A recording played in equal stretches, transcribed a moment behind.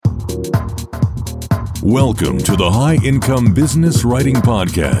Welcome to the High Income Business Writing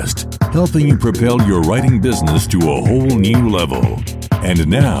Podcast, helping you propel your writing business to a whole new level. And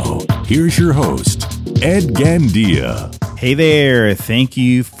now, here's your host, Ed Gandia. Hey there. Thank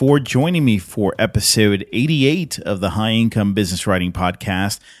you for joining me for episode 88 of the High Income Business Writing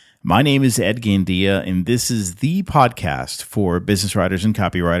Podcast. My name is Ed Gandia, and this is the podcast for business writers and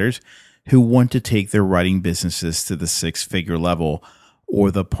copywriters who want to take their writing businesses to the six-figure level or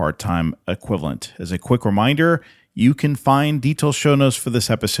the part-time equivalent. As a quick reminder, you can find detailed show notes for this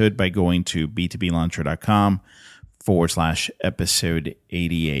episode by going to b2blauncher.com/episode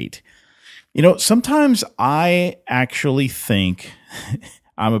 88. You know, sometimes I actually think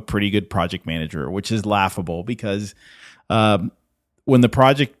I'm a pretty good project manager, which is laughable because when the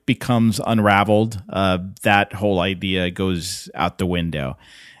project becomes unraveled, that whole idea goes out the window.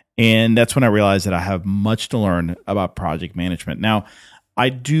 And that's when I realized that I have much to learn about project management. Now, I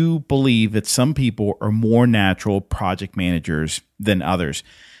do believe that some people are more natural project managers than others,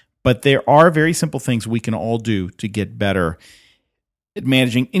 but there are very simple things we can all do to get better at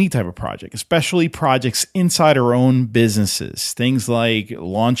managing any type of project, especially projects inside our own businesses. Things like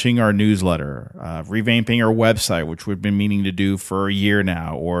launching our newsletter, revamping our website, which we've been meaning to do for a year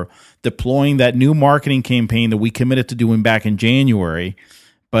now, or deploying that new marketing campaign that we committed to doing back in January,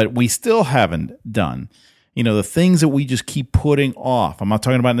 but we still haven't done. You know, the things that we just keep putting off. I'm not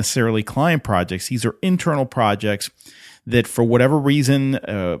talking about necessarily client projects. These are internal projects that for whatever reason,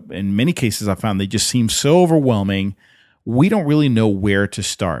 in many cases I found they just seem so overwhelming, we don't really know where to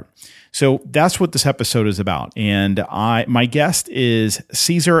start. So that's what this episode is about. And my guest is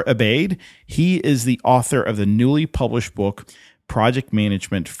Cesar Abaid. He is the author of the newly published book, Project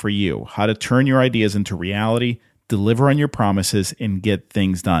Management for You: How to Turn Your Ideas into Reality, Deliver on Your Promises, and Get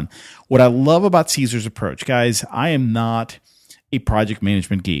Things Done. What I love about Cesar's approach, guys, I am not a project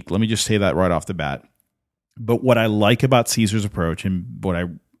management geek. Let me just say that right off the bat. But what I like about Cesar's approach and what I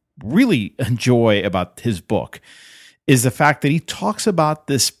really enjoy about his book is the fact that he talks about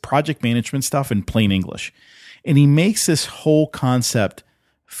this project management stuff in plain English. And he makes this whole concept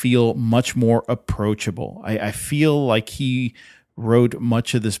feel much more approachable. I feel like he wrote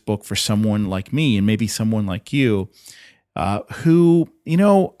much of this book for someone like me and maybe someone like you who, you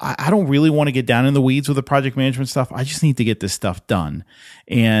know, I don't really want to get down in the weeds with the project management stuff. I just need to get this stuff done.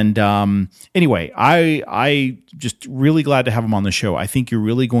 And anyway, I just really glad to have him on the show. I think you're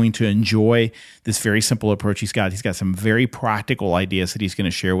really going to enjoy this very simple approach he's got. He's got some very practical ideas that he's going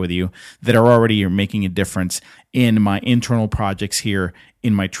to share with you that are already making a difference in my internal projects here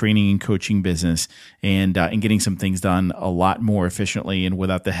in my training and coaching business, and getting some things done a lot more efficiently and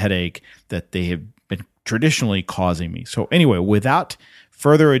without the headache that they have been traditionally causing me. So anyway, without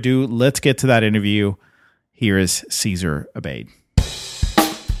further ado, let's get to that interview. Here is Cesar Abaid.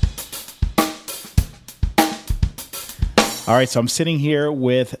 All right, so I'm sitting here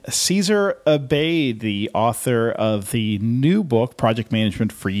with Cesar Abaid, the author of the new book, Project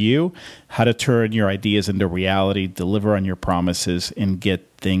Management for You: How to Turn Your Ideas into Reality, Deliver on Your Promises, and Get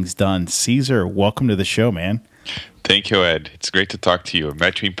Things Done. Cesar, welcome to the show, man. Thank you, Ed. It's great to talk to you. I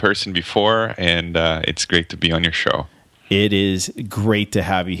met you in person before, and it's great to be on your show. It is great to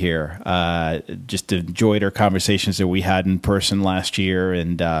have you here. Just enjoyed our conversations that we had in person last year,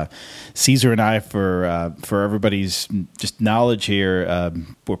 and Cesar and I, for everybody's just knowledge here,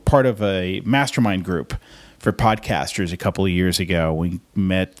 we're part of a mastermind group for podcasters a couple of years ago. We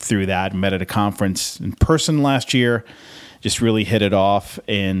met through that, met at a conference in person last year, just really hit it off.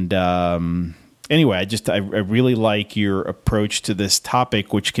 And anyway, I really like your approach to this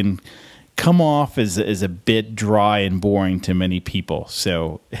topic, which can come off as a bit dry and boring to many people.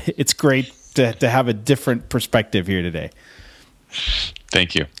 So it's great to have a different perspective here today.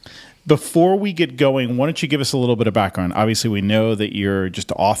 Thank you. Before we get going, why don't you give us a little bit of background? Obviously, we know that you're just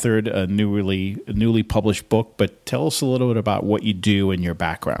authored a newly published book, but tell us a little bit about what you do and your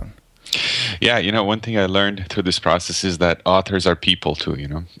background. Yeah, you know, one thing I learned through this process is that authors are people too, you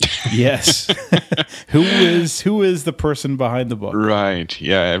know? Yes. Who is the person behind the book? Right.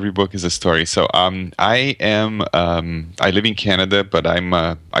 Yeah, every book is a story. So I live in Canada, but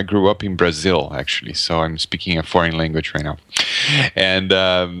I grew up in Brazil, actually. So I'm speaking a foreign language right now. And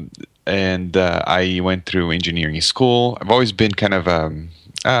I went through engineering school. I've always been kind of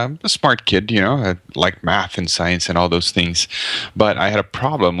a smart kid, you know, I like math and science and all those things. But I had a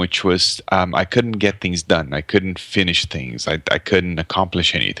problem, which was I couldn't get things done. I couldn't finish things. I couldn't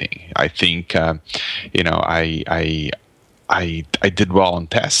accomplish anything. I think, you know, I did well on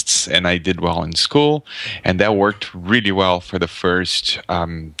tests and I did well in school, and that worked really well for the first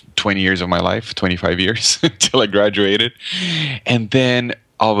 20 years of my life, 25 years until I graduated. And then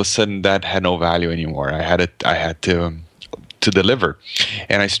all of a sudden that had no value anymore. I had to deliver,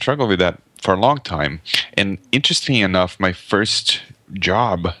 and I struggled with that for a long time. And interestingly enough, my first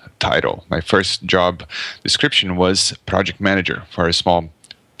job title, my first job description was project manager for a small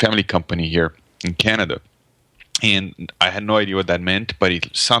family company here in Canada. And I had no idea what that meant, but it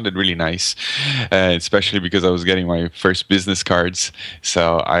sounded really nice, especially because I was getting my first business cards.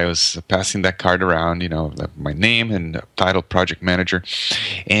 So I was passing that card around, my name and title, project manager.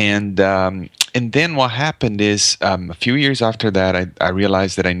 And then what happened is a few years after that, I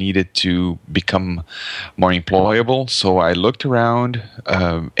realized that I needed to become more employable. So I looked around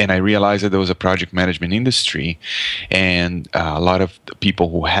and I realized that there was a project management industry, and a lot of the people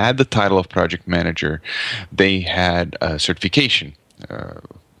who had the title of project manager, they had a certification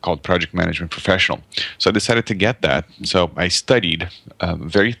called Project Management Professional. So I decided to get that. So I studied a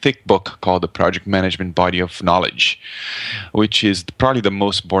very thick book called the Project Management Body of Knowledge, which is probably the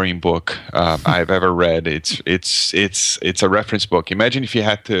most boring book I've ever read. It's a reference book. Imagine if you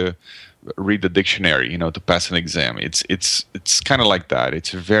had to read the dictionary, to pass an exam. It's kind of like that.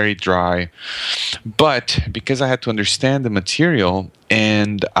 It's very dry. But because I had to understand the material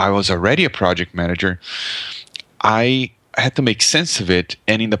and I was already a project manager, I had to make sense of it,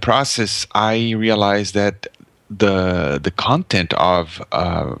 and in the process, I realized that the content of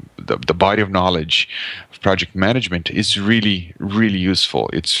the body of knowledge of project management is really, really useful.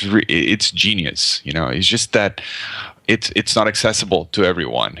 It's genius. It's just that it's not accessible to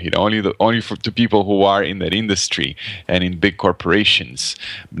everyone. Only to people who are in that industry and in big corporations,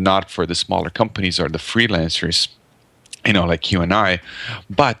 not for the smaller companies or the freelancers, like you and I,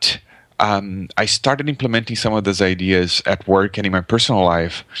 but. I started implementing some of those ideas at work and in my personal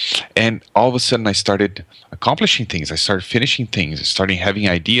life, and all of a sudden I started accomplishing things. I started finishing things. I started having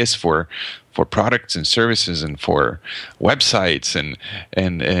ideas for products and services and for websites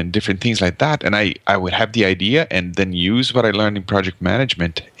and different things like that. And I would have the idea and then use what I learned in project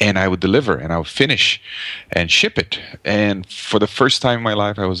management, and I would deliver and I would finish and ship it. And for the first time in my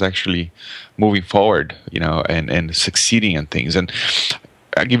life, I was actually moving forward, and succeeding in things. And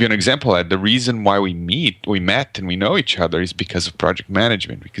I'll give you an example. The reason why we met and we know each other is because of project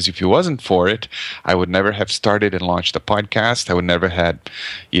management. Because if it wasn't for it, I would never have started and launched a podcast. I would never have,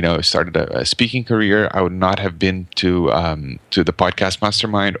 started a speaking career. I would not have been to the podcast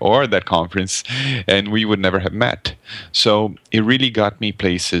mastermind or that conference, and we would never have met. So it really got me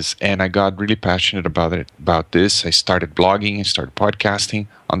places, and I got really passionate about this. I started blogging and started podcasting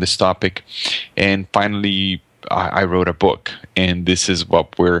on this topic, and finally I wrote a book, and this is why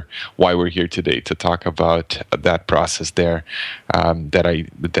we're here today, to talk about that process there that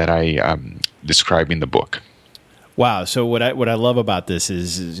I describe in the book. Wow. So what I love about this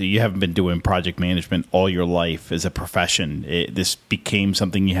is you haven't been doing project management all your life as a profession. This became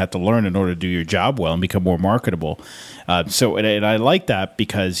something you had to learn in order to do your job well and become more marketable. And I like that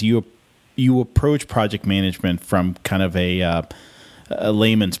because you approach project management from kind of a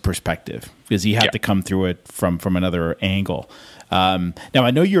layman's perspective, because you have to come through it from another angle. Now,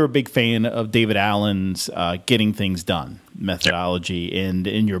 I know you're a big fan of David Allen's Getting Things Done methodology, and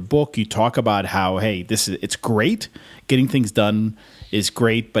in your book, you talk about how, hey, it's great. Getting things done is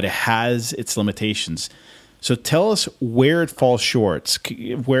great, but it has its limitations. So tell us where it falls short.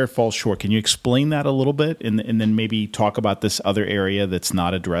 Can you explain that a little bit, and then maybe talk about this other area that's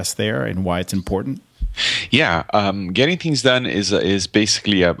not addressed there and why it's important? Yeah, getting things done is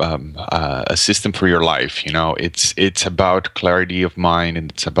basically a system for your life. It's about clarity of mind,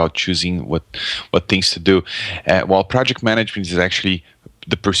 and it's about choosing what things to do. While project management is actually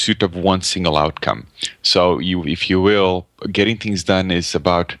the pursuit of one single outcome. So if you will, getting things done is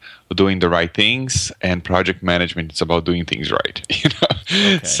about doing the right things, and project management is about doing things right.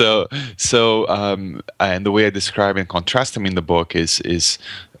 Okay. So and the way I describe and contrast them in the book is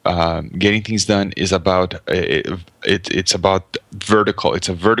getting things done is about it's about vertical. It's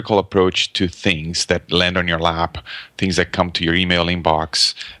a vertical approach to things that land on your lap, things that come to your email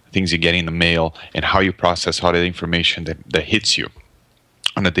inbox, things you get in the mail, and how you process all that information that hits you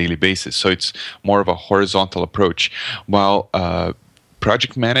on a daily basis. So it's more of a horizontal approach. While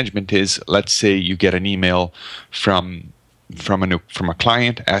project management is, let's say you get an email from a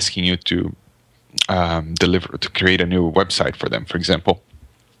client asking you to create a new website for them, for example.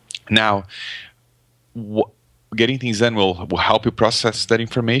 Now, getting things done will help you process that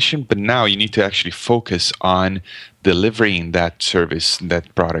information, but now you need to actually focus on delivering that service,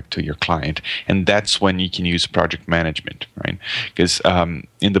 that product to your client, and that's when you can use project management, right? Because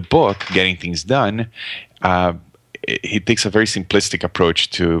in the book, Getting Things Done, he takes a very simplistic approach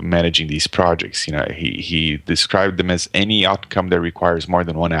to managing these projects. He described them as any outcome that requires more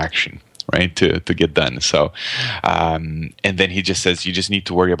than one action, right, to get done. So, and then he just says you just need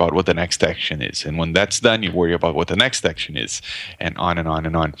to worry about what the next action is, and when that's done, you worry about what the next action is, and on and on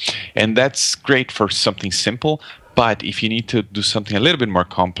and on. And that's great for something simple. But if you need to do something a little bit more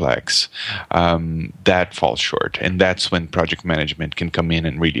complex, that falls short. And that's when project management can come in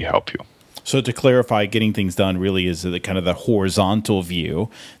and really help you. So to clarify, getting things done really is the kind of the horizontal view,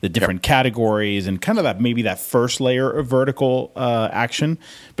 the different categories, and kind of that first layer of vertical action.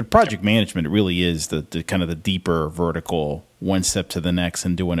 But project management really is the kind of the deeper vertical, one step to the next,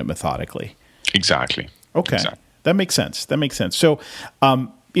 and doing it methodically. Exactly. Okay, exactly. That makes sense. So,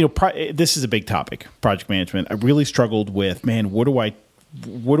 this is a big topic, project management. I really struggled with, where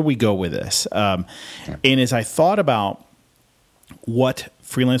do we go with this? And as I thought about what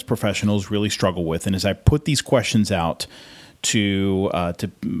freelance professionals really struggle with, and as I put these questions out to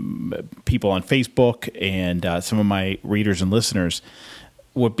people on Facebook and some of my readers and listeners,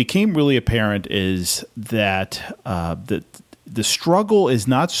 what became really apparent is that the struggle is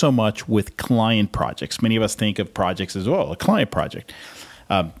not so much with client projects. Many of us think of projects as, a client project.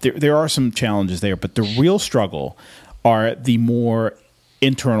 There are some challenges there, but the real struggle are the more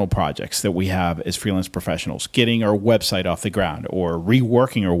internal projects that we have as freelance professionals, getting our website off the ground or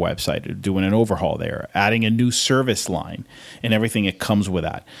reworking our website, or doing an overhaul there, adding a new service line and everything that comes with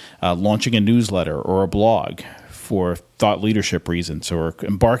that, launching a newsletter or a blog for thought leadership reasons, or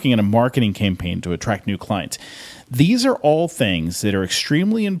embarking on a marketing campaign to attract new clients. These are all things that are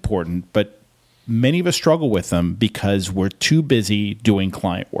extremely important, but many of us struggle with them because we're too busy doing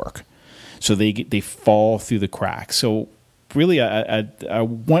client work. So they fall through the cracks. So really, I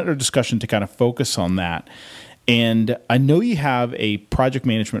want our discussion to kind of focus on that. And I know you have a project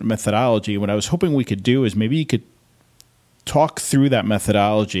management methodology. What I was hoping we could do is maybe you could talk through that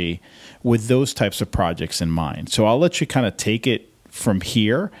methodology with those types of projects in mind. So I'll let you kind of take it from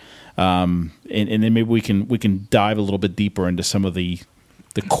here, and then maybe we can dive a little bit deeper into some of the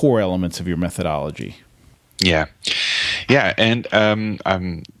core elements of your methodology. Yeah, and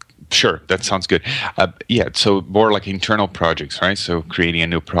sure, that sounds good. So more like internal projects, right? So creating a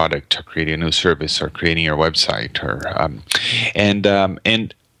new product, or creating a new service, or creating your website, or and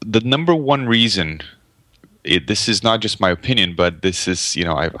the number one reason. This is not just my opinion, but this is,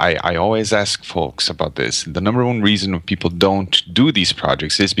 I always ask folks about this. The number one reason people don't do these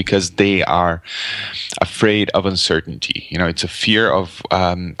projects is because they are afraid of uncertainty. It's a fear of,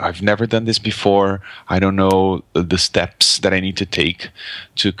 I've never done this before. I don't know the steps that I need to take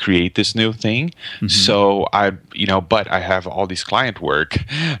to create this new thing. Mm-hmm. So but I have all this client work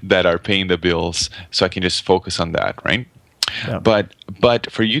that are paying the bills, so I can just focus on that, right? Yeah.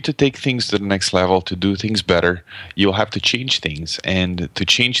 But for you to take things to the next level, to do things better, you'll have to change things, and to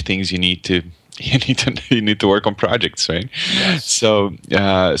change things, you need to work on projects, right? Yes. So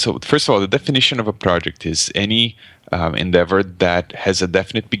first of all, the definition of a project is any endeavor that has a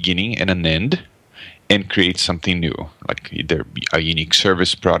definite beginning and an end, and creates something new, like either a unique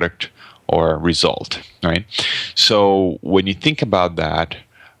service, product, or result, right? So when you think about that,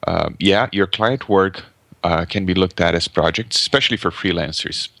 your client work can be looked at as projects, especially for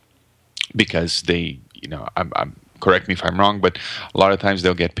freelancers, because they, correct me if I'm wrong, but a lot of times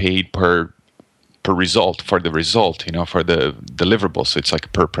they'll get paid per result, for the result, for the deliverable. So it's like a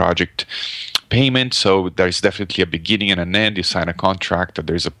per project payment. So there's definitely a beginning and an end. You sign a contract, or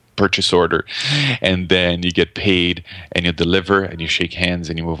there's a purchase order, and then you get paid, and you deliver, and you shake hands,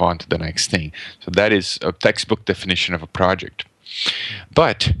 and you move on to the next thing. So that is a textbook definition of a project.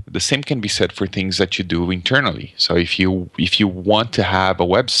 But the same can be said for things that you do internally. So if you want to have a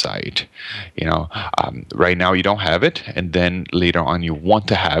website, right now you don't have it, and then later on you want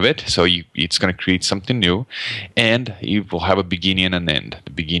to have it. So it's going to create something new, and you will have a beginning and an end.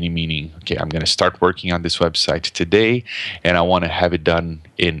 The beginning meaning, okay, I'm going to start working on this website today, and I want to have it done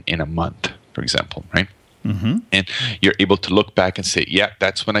in a month, for example, right? Mm-hmm. And you're able to look back and say, yeah,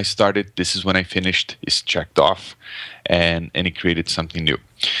 that's when I started. This is when I finished. It's checked off, and it created something new.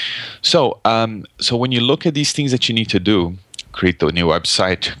 So when you look at these things that you need to do, create the new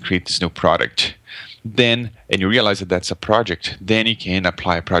website, create this new product, and you realize that that's a project, then you can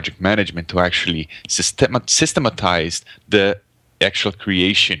apply project management to actually systematize the actual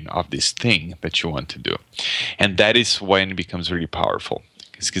creation of this thing that you want to do. And that is when it becomes really powerful.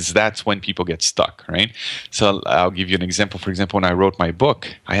 Because that's when people get stuck, right? So I'll give you an example. For example, when I wrote my book,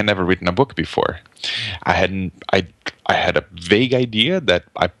 I had never written a book before. I had a vague idea that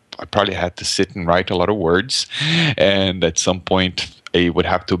I probably had to sit and write a lot of words, and at some point I would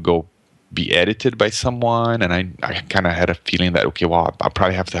have to go be edited by someone, and I kind of had a feeling that, okay, well, I'll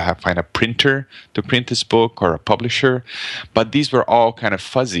probably have to find a printer to print this book or a publisher, but these were all kind of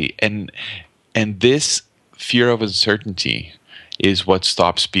fuzzy, and this fear of uncertainty is what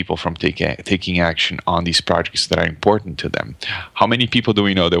stops people from taking action on these projects that are important to them. How many people do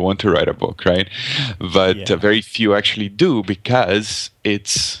we know that want to write a book, right? But very few actually do, because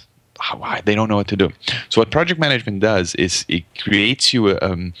it's they don't know what to do. So what project management does is it creates you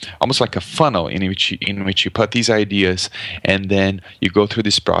almost like a funnel in which you put these ideas, and then you go through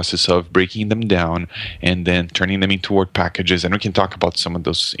this process of breaking them down and then turning them into Word packages. And we can talk about some of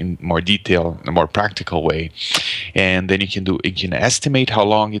those in more detail, in a more practical way. And then you can estimate how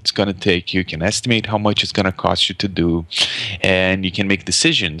long it's going to take. You can estimate how much it's going to cost you to do, and you can make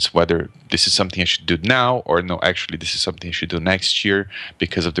decisions whether this is something I should do now, or no, actually this is something I should do next year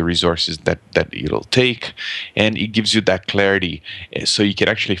because of the resources that it'll take. And it gives you that clarity, so you can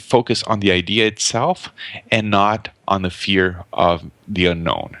actually focus on the idea itself and not on the fear of the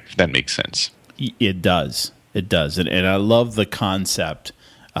unknown, if that makes sense. It does. And I love the concept.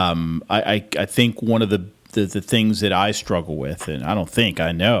 I think one of the things that I struggle with, and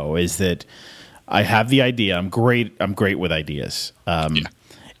I know, is that I have the idea. I'm great with ideas.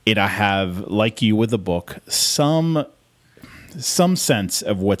 And I have, like you with the book, some sense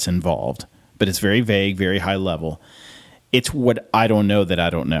of what's involved, but it's very vague, very high level. It's what I don't know that I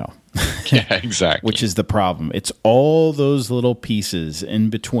don't know. Yeah, exactly. Which is the problem. It's all those little pieces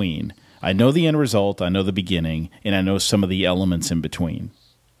in between. I know the end result, I know the beginning, and I know some of the elements in between.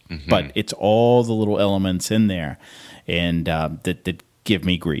 Mm-hmm. But it's all the little elements in there, and that give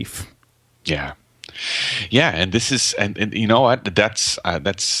me grief. Yeah. Yeah, and this is, and you know what? That's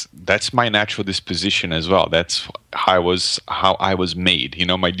my natural disposition as well. That's how I was made. You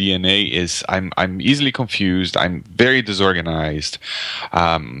know, my DNA is I'm easily confused. I'm very disorganized.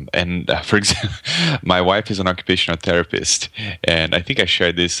 For example, my wife is an occupational therapist, and I think I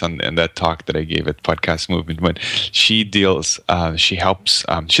shared this in that talk that I gave at Podcast Movement. But she helps.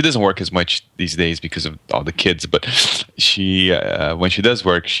 She doesn't work as much these days because of all the kids, but she when she does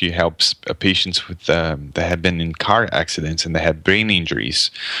work, she helps patients with that have been in car accidents and they have brain injuries.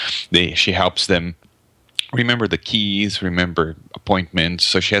 She helps them remember the keys, remember appointments.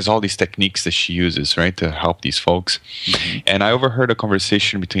 So she has all these techniques that she uses, right, to help these folks. Mm-hmm. And I overheard a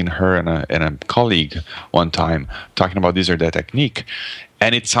conversation between her and a colleague one time talking about this or that technique.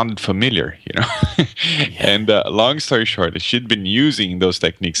 And it sounded familiar, you know. Yeah. And long story short, she'd been using those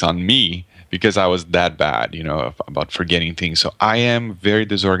techniques on me because I was that bad, you know, about forgetting things. So I am very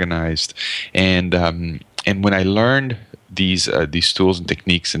disorganized. And when I learned these tools and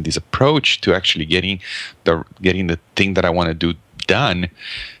techniques and this approach to actually getting the thing that I want to do done,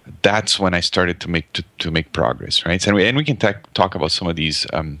 that's when I started to make progress, right? And we can talk about some of these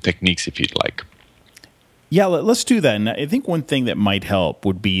techniques if you'd like. Yeah, let's do that. And I think one thing that might help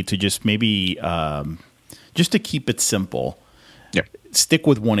would be to just maybe just to keep it simple. Yep. Stick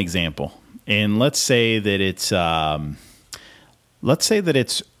with one example, and let's say that it's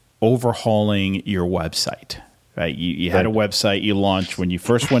overhauling your website. Right, you had a website you launched when you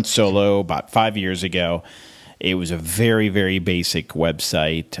first went solo about 5 years ago. It was a very, very basic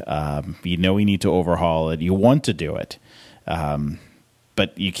website. You need to overhaul it. You want to do it,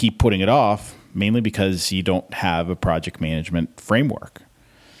 but you keep putting it off, mainly because you don't have a project management framework.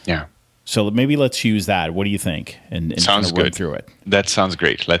 Yeah. So maybe let's use that. What do you think? And sounds kind of run good. Through it. That sounds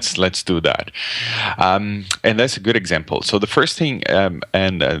great. Let's do that. And that's a good example. So the first thing,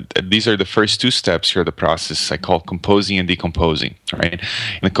 these are the first two steps here of the process. I call composing and decomposing. Right.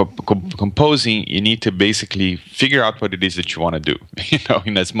 In composing, you need to basically figure out what it is that you want to do. You know,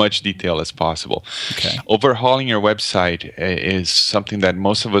 in as much detail as possible. Okay. Overhauling your website is something that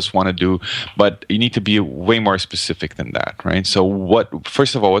most of us want to do, but you need to be way more specific than that. Right. So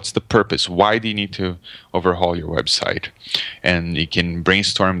first of all, what's the purpose? Why do you need to overhaul your website? And you can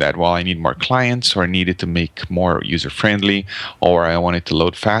brainstorm that. Well, I need more clients, or I need it to make more user-friendly, or I want it to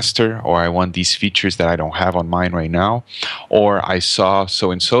load faster, or I want these features that I don't have on mine right now, or I saw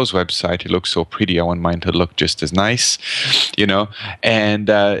so-and-so's website, it looks so pretty, I want mine to look just as nice, you know? And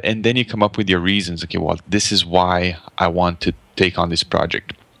then you come up with your reasons. Okay, well, this is why I want to take on this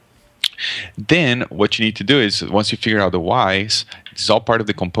project. Then what you need to do is, once you figure out the whys, it's all part of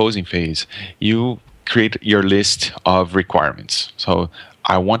the composing phase, you create your list of requirements. So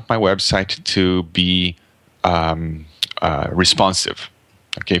I want my website to be responsive.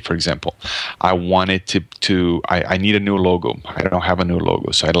 Okay, for example, I want it I need a new logo. I don't have a new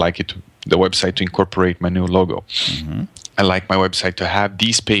logo, so I'd like the website to incorporate my new logo. Mm-hmm. I like my website to have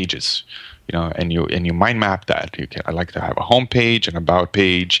these pages. and you mind map that. I like to have a home page, an about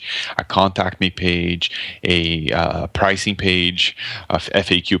page, a contact me page, a pricing page, a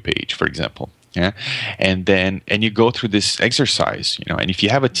FAQ page, for example. Yeah, and you go through this exercise, and if you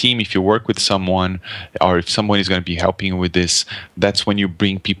have a team, if you work with someone, or if someone is going to be helping you with this, that's when you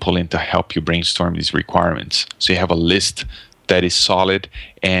bring people in to help you brainstorm these requirements. So you have a list that is solid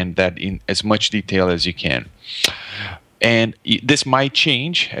and that in as much detail as you can. And this might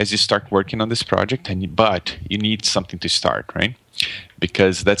change as you start working on this project, but you need something to start, right?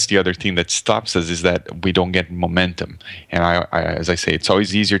 Because that's the other thing that stops us, is that we don't get momentum. And I as I say, it's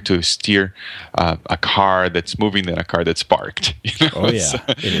always easier to steer a car that's moving than a car that's parked. Oh yeah,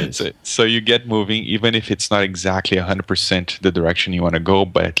 it is. So you get moving, even if it's not exactly 100% the direction you want to go,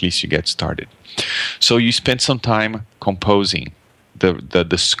 but at least you get started. So you spend some time composing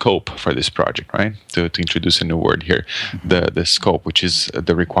the scope for this project, right? To introduce a new word here, the scope, which is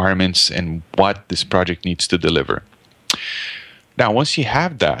the requirements and what this project needs to deliver. Now, once you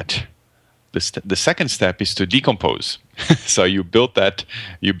have that, the second step is to decompose. So you built this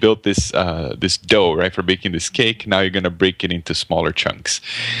dough, right, for baking this cake. Now you're going to break it into smaller chunks.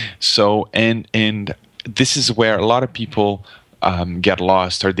 So and this is where a lot of people get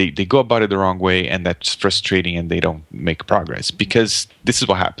lost, or they go about it the wrong way, and that's frustrating, and they don't make progress, because this is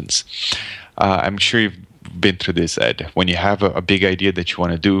what happens. I'm sure you've been through this, Ed. When you have a big idea that you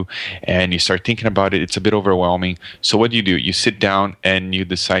want to do and you start thinking about it, it's a bit overwhelming. So what do? You sit down and you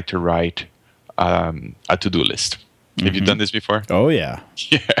decide to write a to-do list. Mm-hmm. Have you done this before? Oh, yeah.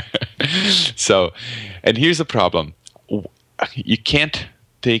 Yeah. So, and here's the problem. You can't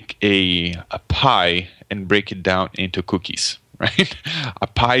take a pie and break it down into cookies, right? A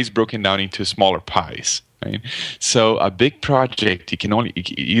pie is broken down into smaller pies. Right? So a big project,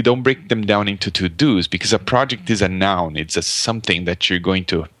 you don't break them down into to-dos, because a project is a noun. It's a something that you're going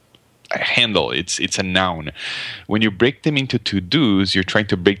to handle. It's a noun. When you break them into to-dos, you're trying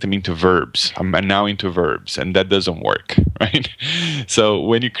to break them into verbs. Now into verbs, and that doesn't work, right? So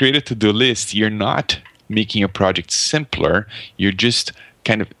when you create a to-do list, you're not making a project simpler. You're just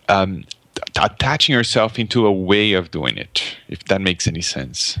kind of attaching yourself into a way of doing it, if that makes any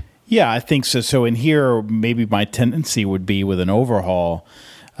sense. Yeah, I think so. So in here, maybe my tendency would be with an overhaul,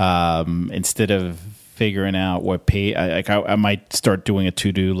 instead of figuring out what pay, I might start doing a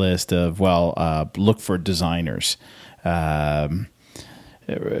to-do list of, look for designers, write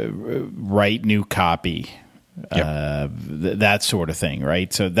new copy, that sort of thing,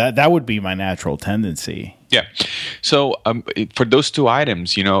 right? So that would be my natural tendency. Yeah. So for those two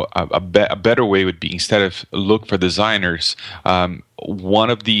items, a better way would be, instead of look for designers, one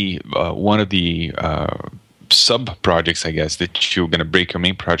of the sub projects, I guess, that you're going to break your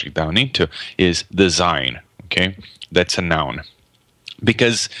main project down into is design. Okay, that's a noun.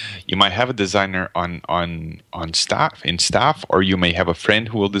 Because you might have a designer on staff, or you may have a friend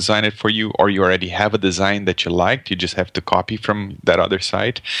who will design it for you, or you already have a design that you liked. You just have to copy from that other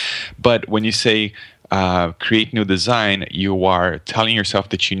site. But when you say create new design, you are telling yourself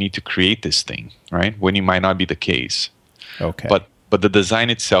that you need to create this thing, right? When it might not be the case. Okay. But the design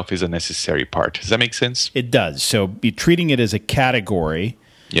itself is a necessary part. Does that make sense? It does. So you're treating it as a category,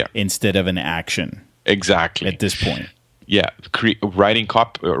 instead of an action. Exactly. At this point. Yeah, writing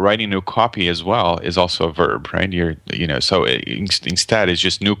new copy as well is also a verb, right? So instead it's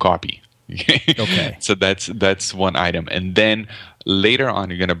just new copy. Okay. So that's one item, and then later on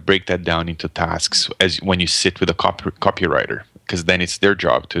you're going to break that down into tasks as when you sit with a copywriter, because then it's their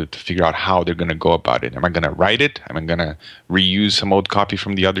job to figure out how they're going to go about it. Am I going to write it? Am I going to reuse some old copy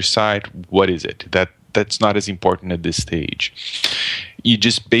from the other side? What is it? That's not as important at this stage. You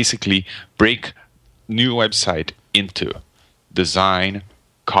just basically break new website into design,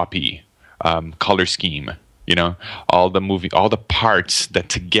 copy, color scheme, all the parts that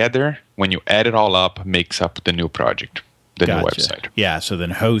together, when you add it all up, makes up the new project, the new website. Yeah, so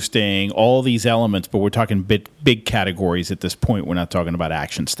then hosting, all these elements, but we're talking big categories at this point. We're not talking about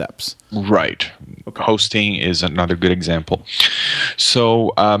action steps. Right. Okay. Hosting is another good example.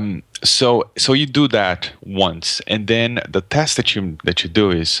 So you do that once, and then the test that you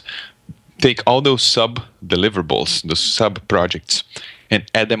do is take all those sub-deliverables, those sub-projects, and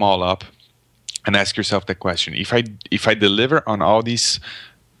add them all up and ask yourself the question: if I deliver on all these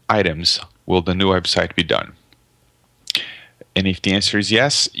items, will the new website be done? And if the answer is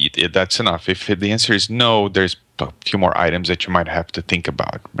yes, that's enough. If the answer is no, there's a few more items that you might have to think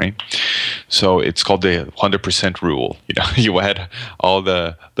about, right? So it's called the 100% rule. You add all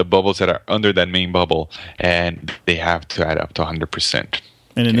the bubbles that are under that main bubble, and they have to add up to 100%.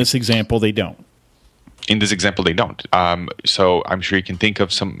 And in this example, they don't. in this example, they don't. So I'm sure you can think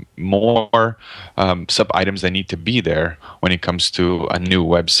of some more sub-items that need to be there when it comes to a new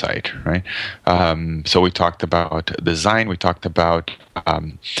website, right? So we talked about design, we talked about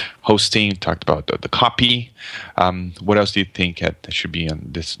hosting, talked about the copy. What else do you think should be on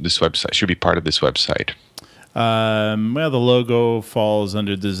this website? Should be part of this website? Well, the logo falls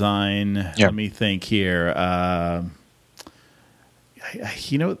under design. Yeah. Let me think here. I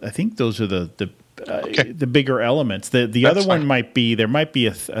think those are the bigger elements. The other one might be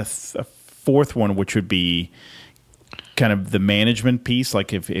a fourth one, which would be kind of the management piece.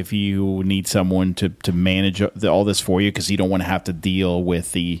 Like if you need someone to manage all this for you, because you don't want to have to deal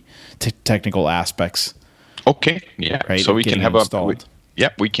with the technical aspects. Okay, yeah. Right? So we can have installed.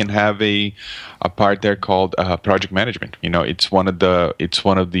 we can have a part there called project management. It's one of the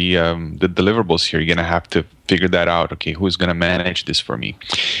deliverables here. You're gonna have to figure that out. Okay, who's gonna manage this for me?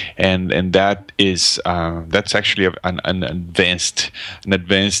 And that is that's actually an advanced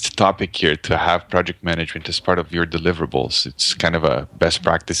topic here, to have project management as part of your deliverables. It's kind of a best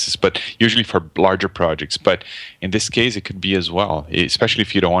practices, but usually for larger projects. But in this case, it could be as well, especially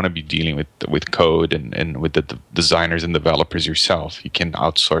if you don't want to be dealing with code and with the designers and developers yourself. You can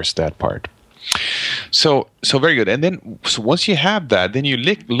outsource that part. So very good. And then once you have that, then you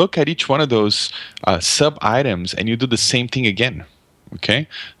look at each one of those sub items and you do the same thing again. Okay,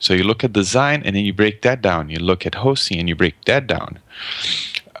 so you look at design and then you break that down. You look at hosting and you break that down.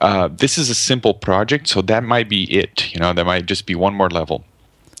 This is a simple project, so that might be it. That might just be one more level.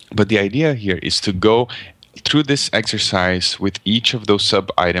 But the idea here is to go through this exercise with each of those sub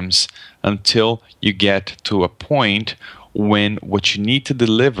items until you get to a point when what you need to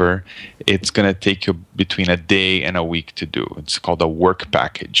deliver, it's going to take you between a day and a week to do. It's called a work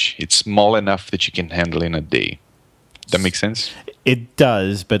package. It's small enough that you can handle in a day. That makes sense? It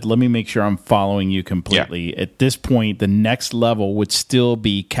does, but let me make sure I'm following you completely. Yeah. At this point, the next level would still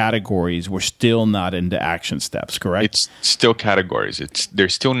be categories. We're still not into action steps, correct? It's still categories. They're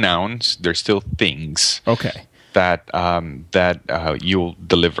still nouns. They're still things. Okay. That you'll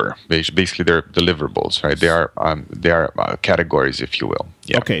deliver. Basically, they're deliverables, right? They are categories, if you will.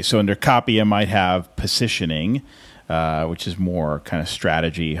 Yeah. Okay, so under copy, I might have positioning, which is more kind of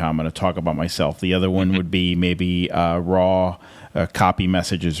strategy, how I'm going to talk about myself. The other one would be maybe raw copy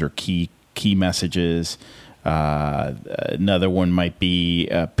messages or key messages. Another one might be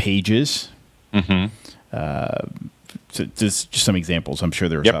pages. Mm-hmm. So just some examples. I'm sure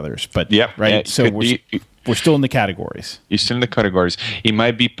there's others, but right. Yeah, so we're still in the categories. You're still in the categories. It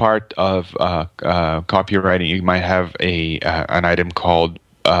might be part of copywriting. You might have an item called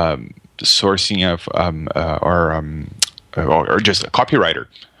sourcing of or just a copywriter,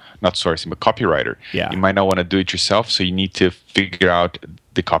 not sourcing, but copywriter. Yeah. You might not want to do it yourself, so you need to figure out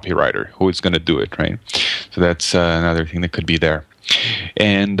the copywriter who is going to do it, right? So that's another thing that could be there.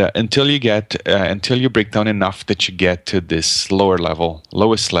 And until you break down enough that you get to this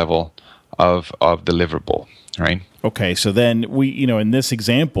lowest level of deliverable, right? Okay, so then we, in this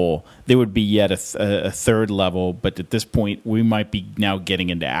example, there would be yet a third level, but at this point, we might be now getting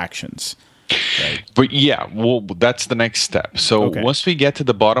into actions. Right. But yeah, well, that's the next step. So once we get to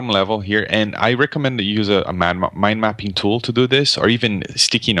the bottom level here, and I recommend that you use a mind mapping tool to do this, or even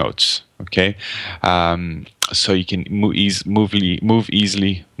sticky notes. Okay, so you can move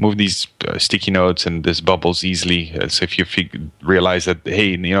easily these sticky notes and these bubbles easily. So if you realize that,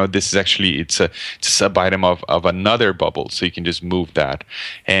 hey, this is actually it's a sub item of another bubble, so you can just move that.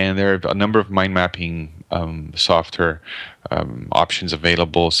 And there are a number of mind mapping software options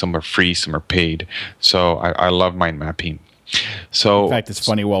available. Some are free, some are paid. So I love mind mapping. So in fact, it's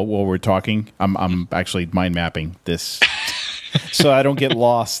funny. While we're talking, I'm actually mind mapping this. So I don't get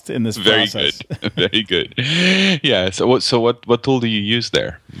lost in this process. Very good. Yeah. So what tool do you use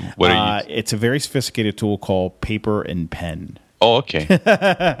there? What are you? It's a very sophisticated tool called Paper and Pen. Oh, okay.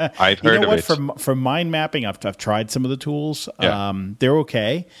 I've heard of it. For mind mapping, I've tried some of the tools. Yeah. They're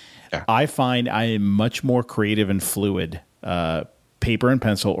okay. Yeah. I find I am much more creative and fluid, paper and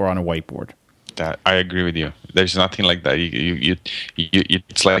pencil or on a whiteboard. That I agree with you. There's nothing like that. You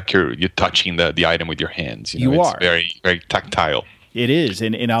it's like you're touching the item with your hands. You it's are very, very tactile. It is,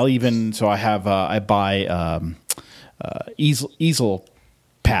 and I'll even I have I buy easel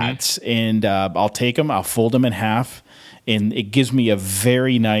pads, and I'll take them, I'll fold them in half, and it gives me a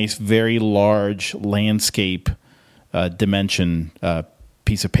very nice, very large landscape dimension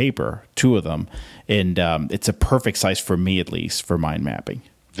piece of paper, 2 of them, and it's a perfect size for me, at least, for mind mapping.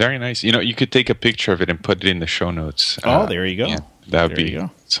 Very nice. You could take a picture of it and put it in the show notes. Oh, there you go. Yeah, that would be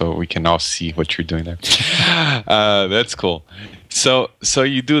so we can all see what you're doing there. That's cool. So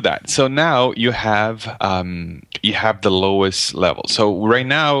you do that. So now you have the lowest level. So right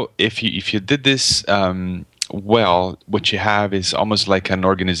now, if you did this well, what you have is almost like an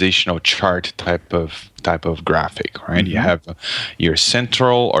organizational chart type of graphic, right? Mm-hmm. You have your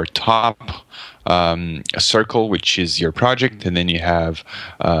central or top a circle, which is your project, and then you have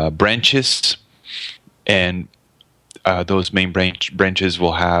branches, and those main branches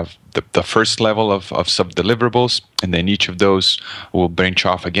will have the first level of sub-deliverables, and then each of those will branch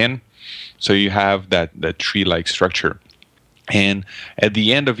off again. So you have that tree-like structure. And at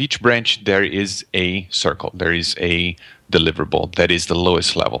the end of each branch, there is a circle. There is a deliverable that is the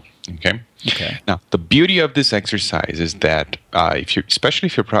lowest level. Okay. Now, the beauty of this exercise is that especially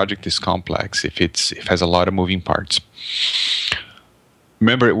if your project is complex, if it has a lot of moving parts.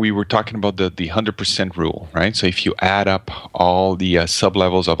 Remember, we were talking about the 100% rule, right? So if you add up all the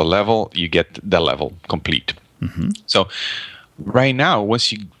sub-levels of a level, you get the level complete. Mm-hmm. So right now,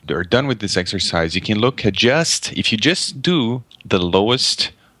 once you are done with this exercise, you can look at if you just do the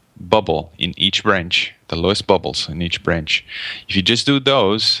lowest bubble in each branch, the lowest bubbles in each branch, if you just do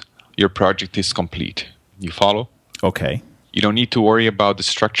those, your project is complete. You follow? Okay. You don't need to worry about the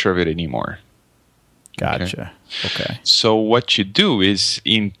structure of it anymore. Gotcha. Okay. So what you do is,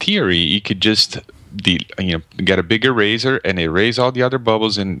 in theory, you could just get a big eraser and erase all the other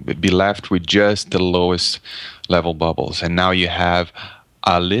bubbles and be left with just the lowest level bubbles. And now you have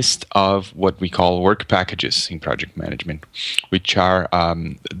a list of what we call work packages in project management, which are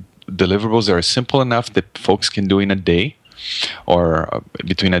deliverables that are simple enough that folks can do in a day or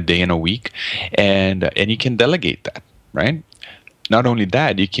between a day and a week, and you can delegate that, right? Not only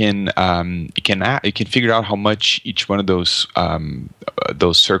that, you can figure out how much each one of those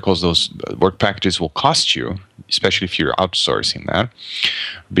circles, those work packages will cost you, especially if you're outsourcing that,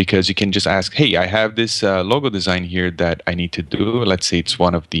 because you can just ask, hey, I have this logo design here that I need to do. Let's say it's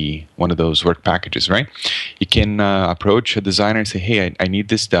one of those work packages, right? You can approach a designer and say, hey, I need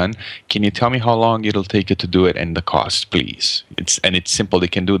this done. Can you tell me how long it'll take you to do it and the cost, please? It's simple. They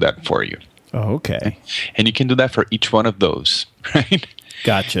can do that for you. Oh, okay. And you can do that for each one of those, right?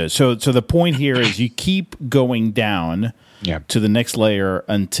 Gotcha. So the point here is you keep going down to the next layer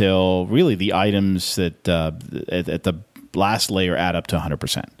until really the items that at the last layer add up to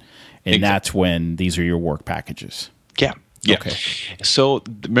 100%. And exactly. That's when these are your work packages. Yeah. Yeah. Okay. So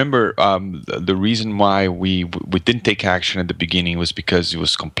remember, the reason why we didn't take action at the beginning was because it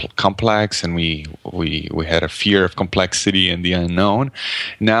was complex, and we had a fear of complexity and the unknown.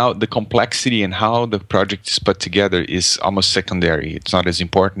 Now the complexity and how the project is put together is almost secondary. It's not as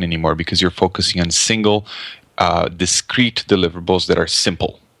important anymore because you're focusing on single, discrete deliverables that are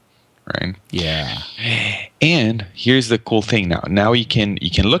simple. Right. Yeah. And here's the cool thing now. Now you can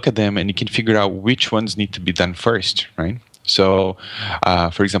look at them and you can figure out which ones need to be done first, right? So,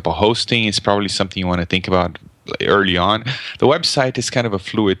 for example, hosting is probably something you want to think about early on. The website is kind of a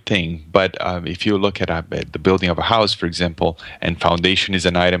fluid thing, but if you look at the building of a house, for example, and foundation is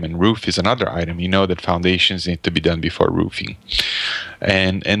an item and roof is another item, you know that foundations need to be done before roofing.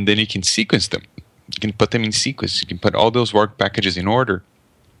 And then you can sequence them. You can put them in sequence. You can put all those work packages in order.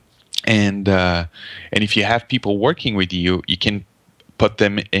 And if you have people working with you, you can put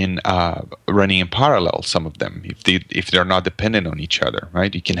them in running in parallel. Some of them, if they're not dependent on each other,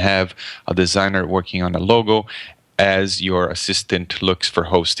 right? You can have a designer working on a logo as your assistant looks for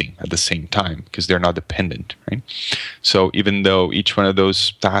hosting at the same time because they're not dependent, right? So even though each one of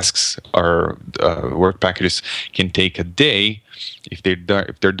those tasks or work packages can take a day, if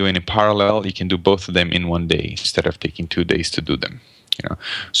they're doing in parallel, you can do both of them in one day instead of taking 2 days to do them.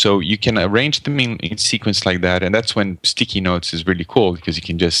 So you can arrange them in sequence like that, and that's when sticky notes is really cool because you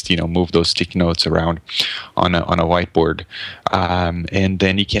can just move those sticky notes around on a whiteboard, and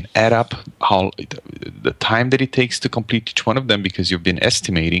then you can add up how the time that it takes to complete each one of them because you've been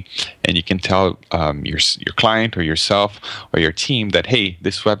estimating, and you can tell your client or yourself or your team that hey,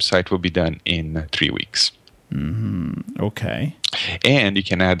 this website will be done in 3 weeks. Mm-hmm. Okay. And you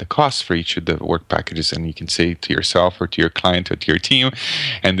can add the cost for each of the work packages, and you can say to yourself or to your client or to your team,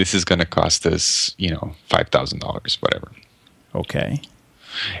 and this is going to cost us, $5,000, whatever. Okay.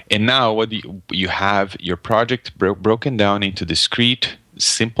 And now what you have your project broken down into discrete,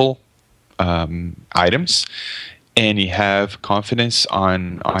 simple items, and you have confidence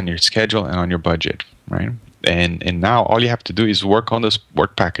on your schedule and on your budget, right? And now all you have to do is work on those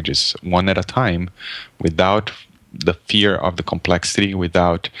work packages one at a time without the fear of the complexity,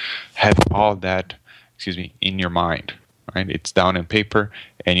 without having all that, in your mind, right? It's down in paper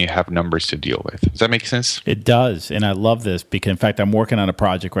and you have numbers to deal with. Does that make sense? It does. And I love this because, in fact, I'm working on a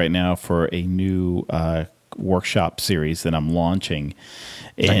project right now for a new workshop series that I'm launching.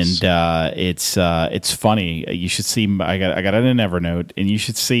 Nice. And it's funny. You should see. I got it in Evernote, and you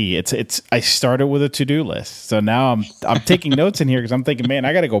should see. It's. I started with a to-do list, so now I'm taking notes in here because I'm thinking, man,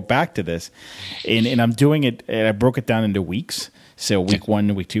 I got to go back to this, and I'm doing it. And I broke it down into weeks. So week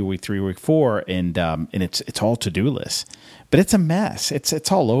 1, week 2, week 3, week 4, and it's all to-do lists. But it's a mess.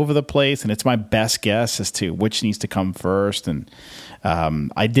 It's all over the place, and it's my best guess as to which needs to come first. And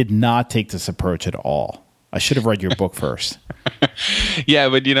I did not take this approach at all. I should have read your book first. Yeah,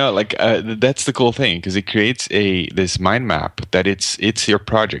 but that's the cool thing, because it creates this mind map that it's your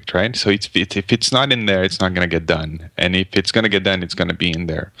project, right? So if it's not in there, it's not going to get done, and if it's going to get done, it's going to be in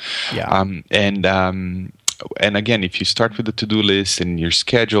there. Yeah. And again, if you start with the to-do list and your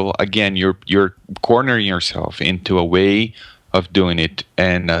schedule, again, you're cornering yourself into a way of doing it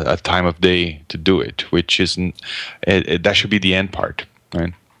and a time of day to do it, which isn't that should be the end part,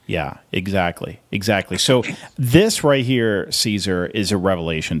 right? Yeah, exactly. So this right here, Caesar, is a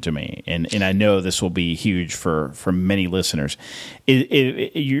revelation to me, and I know this will be huge for many listeners.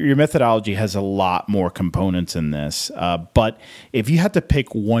 Your methodology has a lot more components in this, but if you had to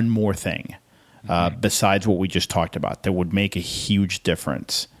pick one more thing besides what we just talked about that would make a huge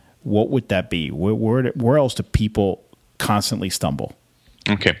difference, what would that be? Where else do people constantly stumble?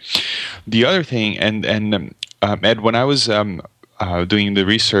 Okay. The other thing, and Ed, when I was doing the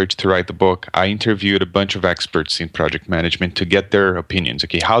research to write the book, I interviewed a bunch of experts in project management to get their opinions.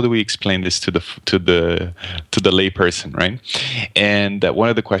 Okay, how do we explain this to the lay person, right? And one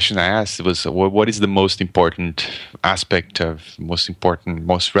of the questions I asked was, what is the most important aspect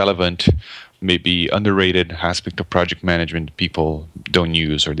most relevant, maybe underrated aspect of project management people don't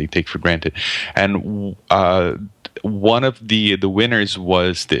use or they take for granted? And one of the winners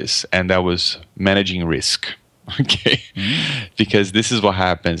was this, and that was managing risk. Okay, because this is what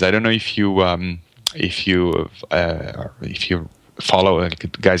happens. I don't know if you follow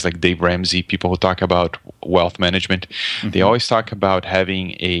guys like Dave Ramsey, people who talk about wealth management. Mm-hmm. They always talk about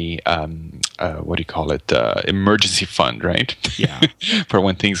having a emergency fund, right? Yeah, for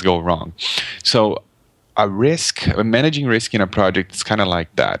when things go wrong. So managing risk in a project is kind of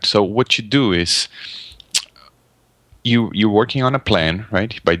like that. So what you do is you're working on a plan,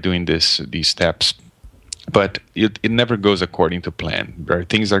 right? By doing these steps. But it never goes according to plan. Right?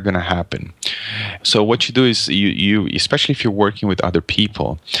 Things are going to happen. So what you do is you especially if you're working with other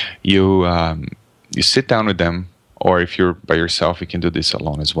people, you sit down with them, or if you're by yourself, you can do this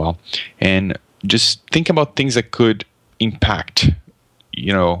alone as well, and just think about things that could impact,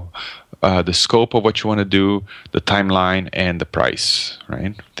 the scope of what you want to do, the timeline, and the price.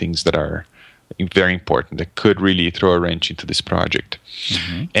 Right? Things that are very important that could really throw a wrench into this project.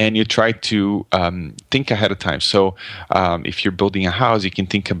 Mm-hmm. And you try to think ahead of time. So if you're building a house, you can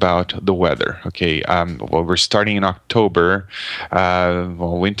think about the weather. Okay, we're starting in October.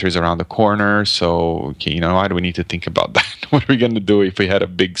 Winter's around the corner. So, okay, why do we need to think about that? What are we going to do if we had a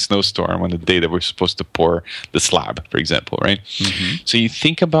big snowstorm on the day that we're supposed to pour the slab, for example, right? Mm-hmm. So you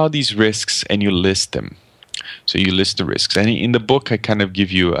think about these risks and you list them. So you list the risks. And in the book, I kind of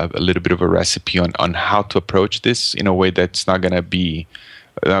give you a little bit of a recipe on how to approach this in a way that's not going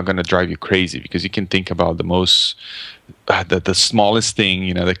to drive you crazy, because you can think about the smallest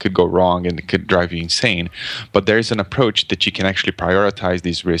thing, that could go wrong and it could drive you insane. But there's an approach that you can actually prioritize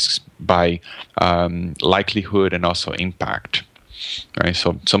these risks by likelihood and also impact. Right,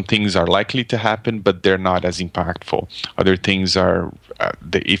 so some things are likely to happen, but they're not as impactful. Other things are,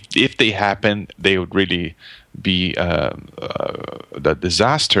 if they happen, they would really be the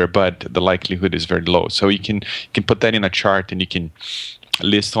disaster, but the likelihood is very low. So you can put that in a chart, and you can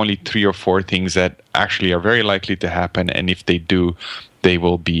list only 3 or 4 things that actually are very likely to happen, and if they do, they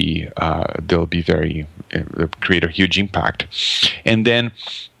will be they'll create a huge impact. And then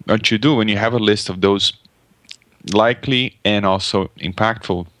what you do when you have a list of those likely and also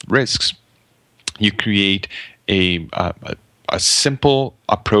impactful risks, you create a simple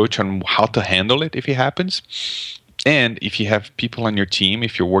approach on how to handle it if it happens. And if you have people on your team,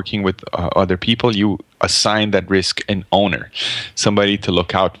 if you're working with other people, you assign that risk an owner, somebody to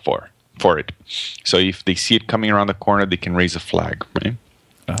look out for it. So if they see it coming around the corner, they can raise a flag, right?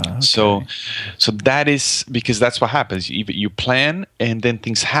 Okay. So that is because that's what happens. You plan, and then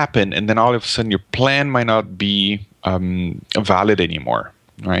things happen, and then all of a sudden your plan might not be valid anymore,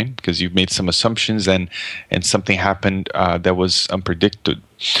 right? Because you've made some assumptions, and something happened that was unpredicted.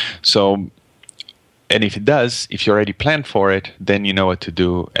 So, and if it does, if you already planned for it, then you know what to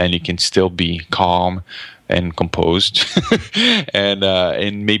do, and you can still be calm and composed,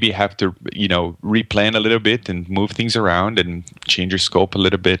 and maybe have to replan a little bit and move things around and change your scope a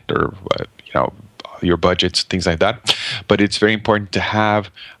little bit, or your budgets, things like that. But it's very important to have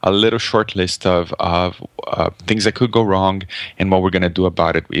a little short list of things that could go wrong and what we're going to do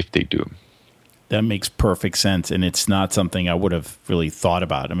about it if they do. That makes perfect sense, and it's not something I would have really thought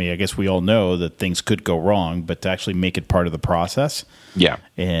about. I mean, I guess we all know that things could go wrong, but to actually make it part of the process,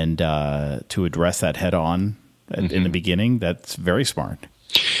 and to address that head on in the beginning, that's very smart.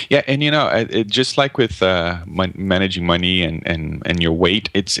 Yeah, and just like with managing money and your weight,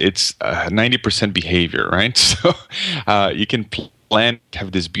 it's 90% behavior, right? So you can plan,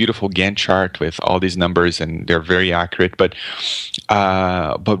 have this beautiful Gantt chart with all these numbers, and they're very accurate. But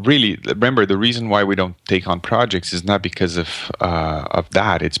really, remember, the reason why we don't take on projects is not because of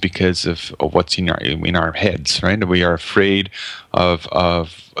that. It's because of what's in our heads, right? We are afraid of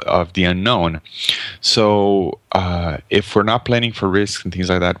the unknown. So if we're not planning for risks and things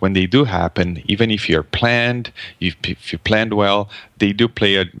like that, when they do happen, even if you're planned, if you planned well, they do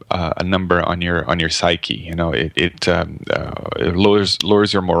play a number on your psyche. It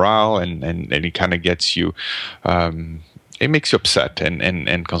lowers your morale, and it kind of gets you. It makes you upset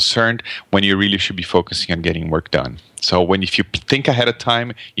and concerned when you really should be focusing on getting work done. So if you think ahead of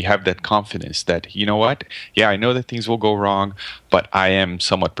time, you have that confidence that, you know what? Yeah, I know that things will go wrong, but I am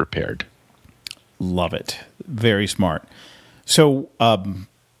somewhat prepared. Love it. Very smart. So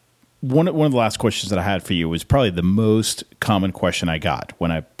one of the last questions that I had for you was probably the most common question I got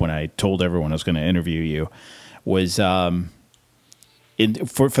when I told everyone I was going to interview you was for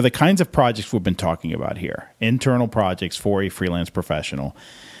the kinds of projects we've been talking about here, internal projects for a freelance professional.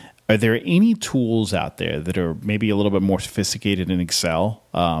 Are there any tools out there that are maybe a little bit more sophisticated in Excel,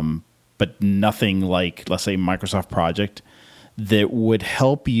 but nothing like, let's say, Microsoft Project, that would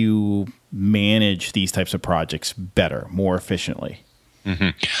help you manage these types of projects better, more efficiently? Mm-hmm.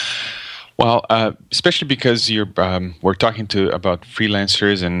 Well, especially because we're talking about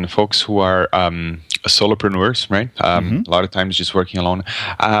freelancers and folks who are solopreneurs, right? A lot of times just working alone.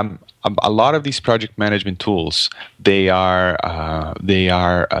 A lot of these project management tools, they are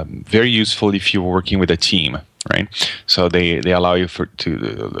very useful if you're working with a team, right? So they allow you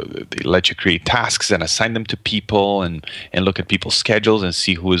they let you create tasks and assign them to people and look at people's schedules and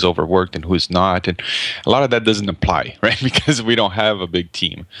see who is overworked and who is not. And a lot of that doesn't apply, right? Because we don't have a big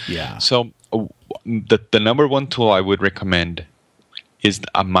team. Yeah. So the number one tool I would recommend is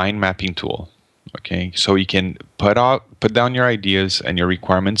a mind mapping tool. Okay, so you can put down your ideas and your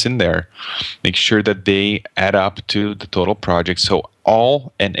requirements in there. Make sure that they add up to the total project. So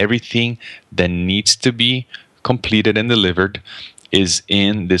all and everything that needs to be completed and delivered is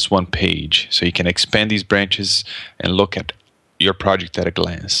in this one page. So you can expand these branches and look at your project at a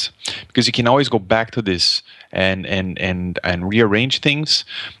glance, because you can always go back to this and rearrange things,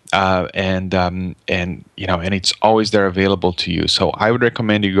 and it's always there available to you. So I would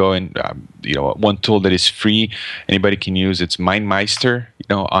recommend you go and one tool that is free, anybody can use. It's MindMeister.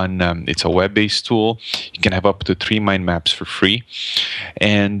 It's a web-based tool. You can have up to 3 mind maps for free,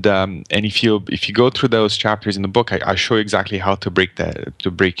 and if you go through those chapters in the book, I show you exactly how to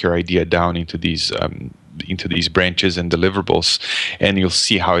break your idea down into these branches and deliverables, and you'll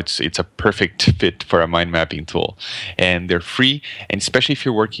see how it's a perfect fit for a mind mapping tool. And they're free, and especially if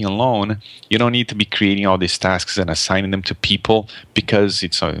you're working alone, you don't need to be creating all these tasks and assigning them to people, because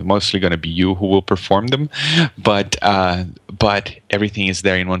it's mostly going to be you who will perform them. But everything is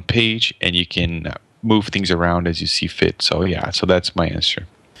there in one page, and you can move things around as you see fit. So that's my answer.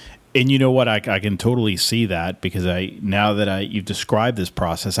 And you know what? I can totally see that, because now that you've described this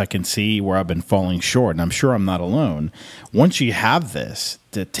process, I can see where I've been falling short, and I'm sure I'm not alone. Once you have this,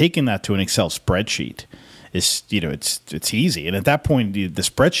 taking that to an Excel spreadsheet is, it's easy, and at that point, the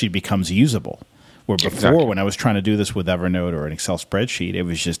spreadsheet becomes usable. Where before, when I was trying to do this with Evernote or an Excel spreadsheet, it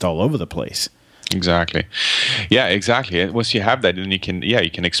was just all over the place. Exactly. Yeah, exactly. And once you have that, then you can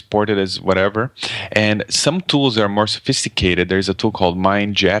export it as whatever. And some tools are more sophisticated. There's a tool called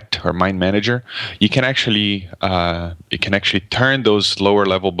MindJet or Mind Manager. You can actually turn those lower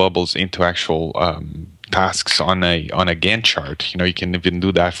level bubbles into actual tasks on a Gantt chart. You can even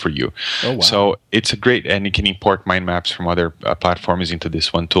do that for you. Oh, wow. So it's and you can import mind maps from other platforms into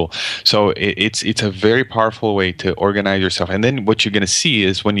this one tool. So it's a very powerful way to organize yourself. And then what you're going to see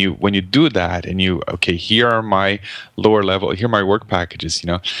is when you do that, and here are my lower level, here are my work packages,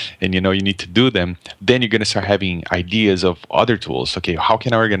 and you need to do them. Then you're going to start having ideas of other tools. Okay, how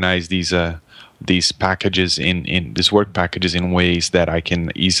can I organize these packages in these work packages in ways that I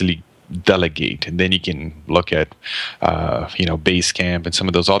can easily delegate? And then you can look at Basecamp and some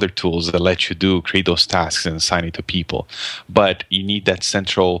of those other tools that let you create those tasks and assign it to people. But you need that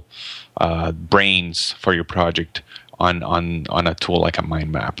central brains for your project on a tool like a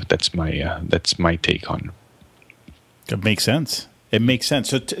mind map. That's my take on it. It makes sense. It makes sense.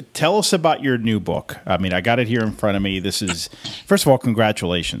 So tell us about your new book. I mean, I got it here in front of me. This is, first of all,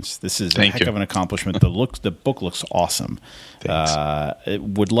 congratulations. This is a heck of an accomplishment. The book looks awesome.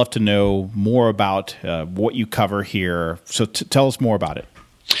 Would love to know more about what you cover here. So tell us more about it.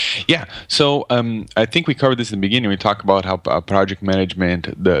 Yeah, so I think we covered this in the beginning. We talk about how project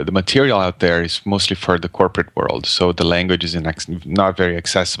management, the material out there is mostly for the corporate world. So the language is not very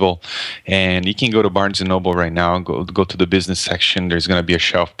accessible. And you can go to Barnes & Noble right now, go to the business section. There's going to be a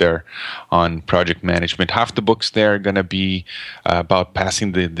shelf there on project management. Half the books there are going to be about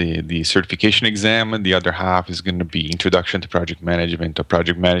passing the certification exam, and the other half is going to be Introduction to Project Management or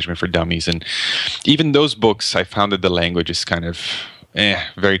Project Management for Dummies. And even those books, I found that the language is kind of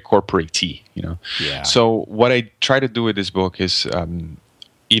very corporate-y, Yeah. So what I try to do with this book is,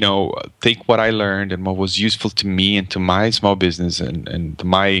 take what I learned and what was useful to me and to my small business and to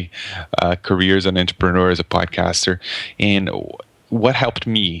my career as an entrepreneur, as a podcaster, and what helped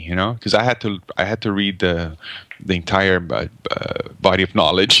me, because I had to read the entire body of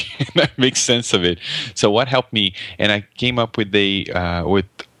knowledge that makes sense of it. So what helped me, and I came up with the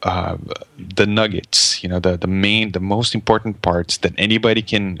nuggets, the most important parts that anybody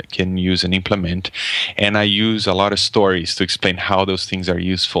can use and implement. And I use a lot of stories to explain how those things are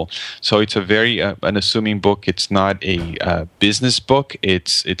useful. So it's a very unassuming book. It's not a business book.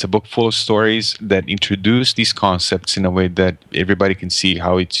 It's a book full of stories that introduce these concepts in a way that everybody can see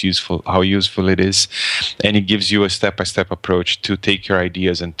how useful it is. And it gives you a step-by-step approach to take your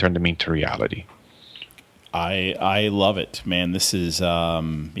ideas and turn them into reality. I love it, man. This is, I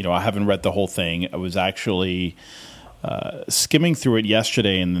haven't read the whole thing. I was actually skimming through it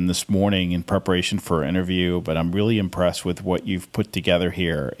yesterday and then this morning in preparation for an interview, but I'm really impressed with what you've put together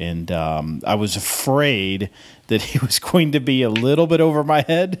here. And I was afraid that it was going to be a little bit over my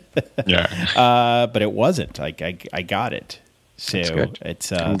head. Yeah. But it wasn't. I got it. So it's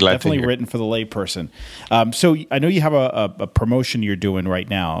definitely written for the layperson. So I know you have a promotion you're doing right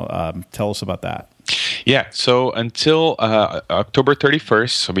now. Tell us about that. Yeah, so until October 31st,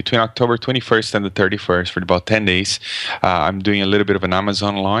 so between October 21st and the 31st, for about 10 days, I'm doing a little bit of an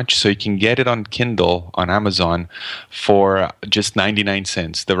Amazon launch. So you can get it on Kindle on Amazon for just 99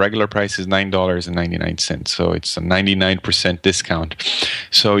 cents. The regular price is $9.99. So it's a 99% discount.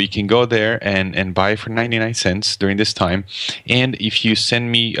 So you can go there and buy for 99 cents during this time. And if you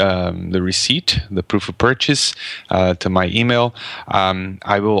send me the receipt, the proof of purchase, to my email,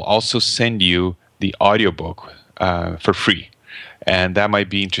 I will also send you the audiobook for free. And that might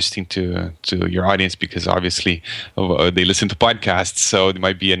be interesting to your audience because obviously they listen to podcasts, so it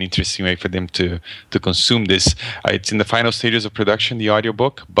might be an interesting way for them to consume this. It's in the final stages of production, the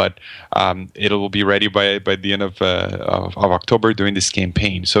audiobook, but it will be ready by the end of October during this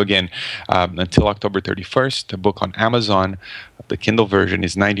campaign. So again, until October 31st, the book on Amazon, the Kindle version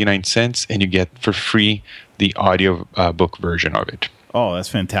is 99 cents, and you get for free the audio book version of it. Oh, that's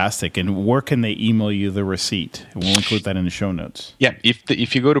fantastic. And where can they email you the receipt? We'll include that in the show notes. Yeah,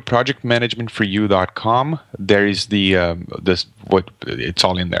 if you go to projectmanagementforyou.com, there is it's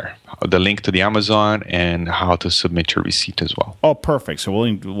all in there. The link to the Amazon and how to submit your receipt as well. Oh, perfect. So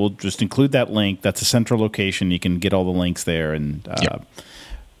we'll just include that link. That's a central location. You can get all the links there. And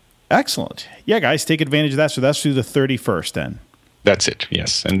Excellent. Yeah, guys, take advantage of that. So that's through the 31st then. That's it,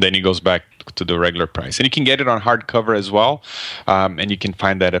 yes. And then it goes back to the regular price. And you can get it on hardcover as well. And you can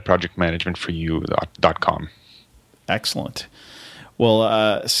find that at projectmanagementforyou.com. Excellent.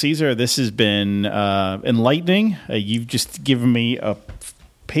 Well, Cesar, this has been enlightening. You've just given me a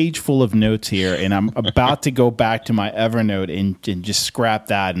page full of notes here, and I'm about to go back to my Evernote and just scrap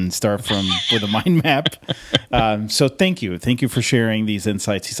that and start with a mind map. So thank you. Thank you for sharing these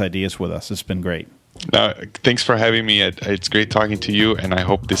insights, these ideas with us. It's been great. Thanks for having me. It's great talking to you, and I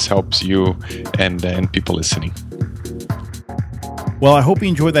hope this helps you and people listening. Well, I hope you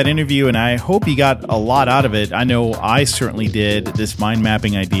enjoyed that interview, and I hope you got a lot out of it. I know I certainly did. This mind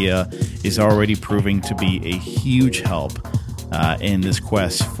mapping idea is already proving to be a huge help in this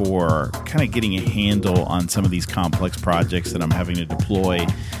quest for kind of getting a handle on some of these complex projects that I'm having to deploy,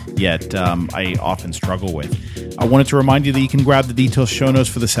 yet I often struggle with. I wanted to remind you that you can grab the detailed show notes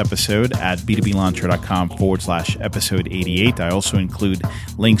for this episode at b2blauncher.com/episode 88. I also include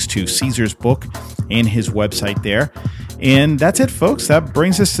links to Cesar's book and his website there. And that's it, folks. That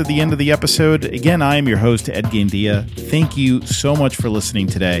brings us to the end of the episode. Again, I am your host, Ed Gandia. Thank you so much for listening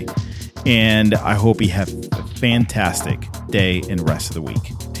today. And I hope you have a fantastic day and rest of the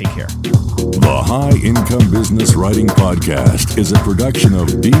week. Take care. The High Income Business Writing Podcast is a production of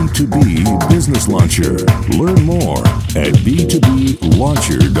B2B Business Launcher. Learn more at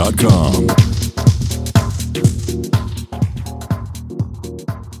b2blauncher.com.